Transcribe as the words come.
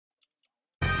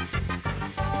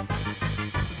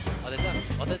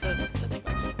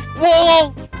哇！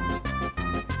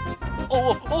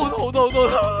哦 no！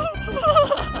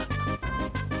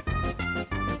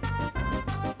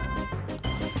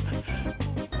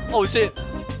 Oh shit！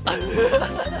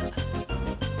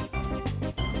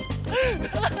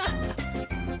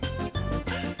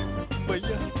 唔係啊，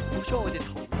好彩我哋頭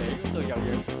頂嗰度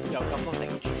有咁多頂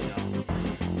住啊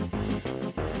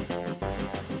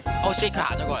！Oh shit！ 佢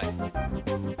行咗過嚟。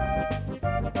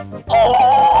哦！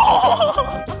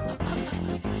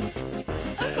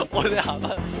我哋行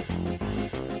翻。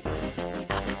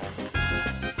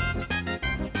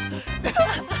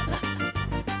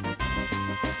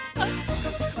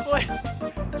喂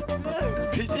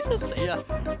 ，resist 死啦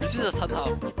 ！resist 吞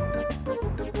口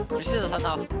 ，resist 吞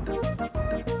口。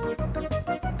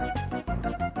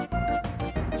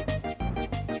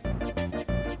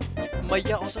唔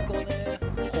係啊，我想講咧，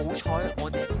好彩我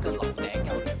哋呢個樓頂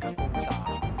有2級高咋。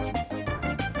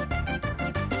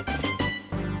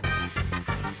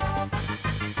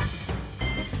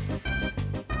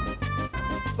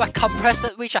喂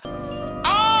 ，compressed reach 啊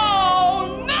 ！Oh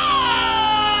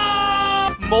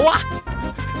no！ 唔好啊！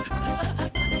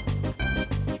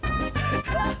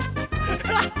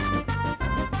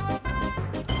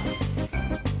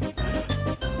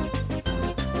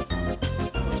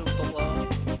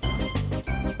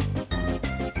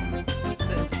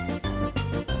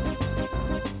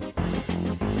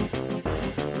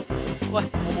喂，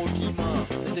我冇劍啊！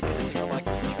你哋邊度整到把劍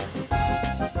出嚟？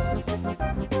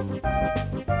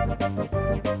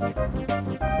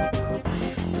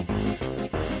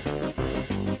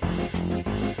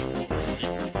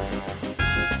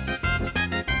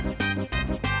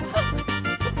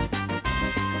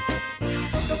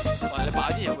喂，你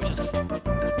擺啲嘢會出事。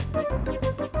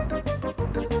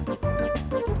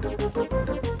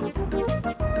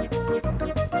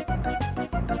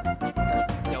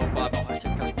有怪物係即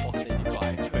刻搏死啲怪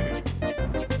佢。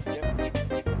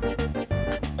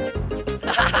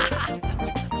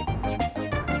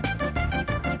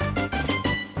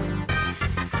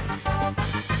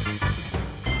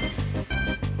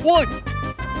喂！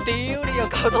屌你又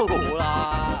搞到我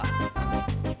啦！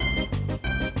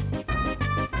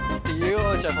屌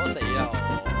我着火死啦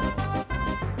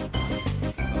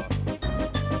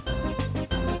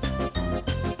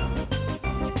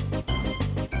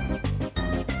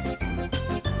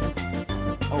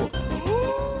我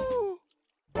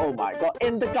！Oh my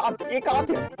god！In the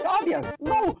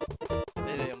guardian！No！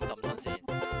 你哋有冇浸親先？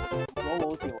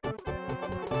冇事。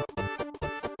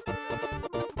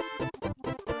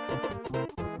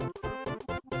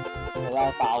嚟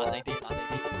啦，爆啦！冷靜啲，冷靜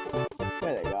啲。咩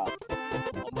嚟㗎？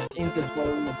我唔係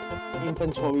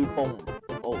Inventory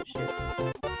bomb。Oh shit！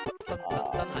真係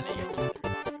你嘅意嚟㗎，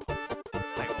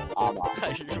係喎。啱啊！係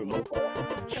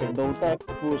全都 dead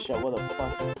push 啊！What the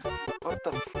fuck！What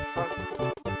the fuck！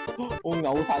 我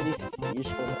嘔晒啲屎出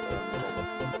嚟啊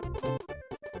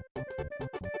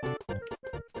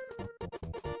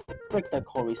！break the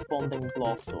corresponding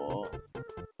blocks 喎。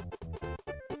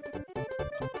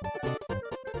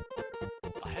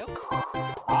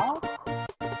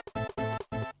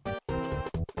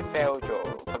你 fail 咗，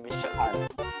咁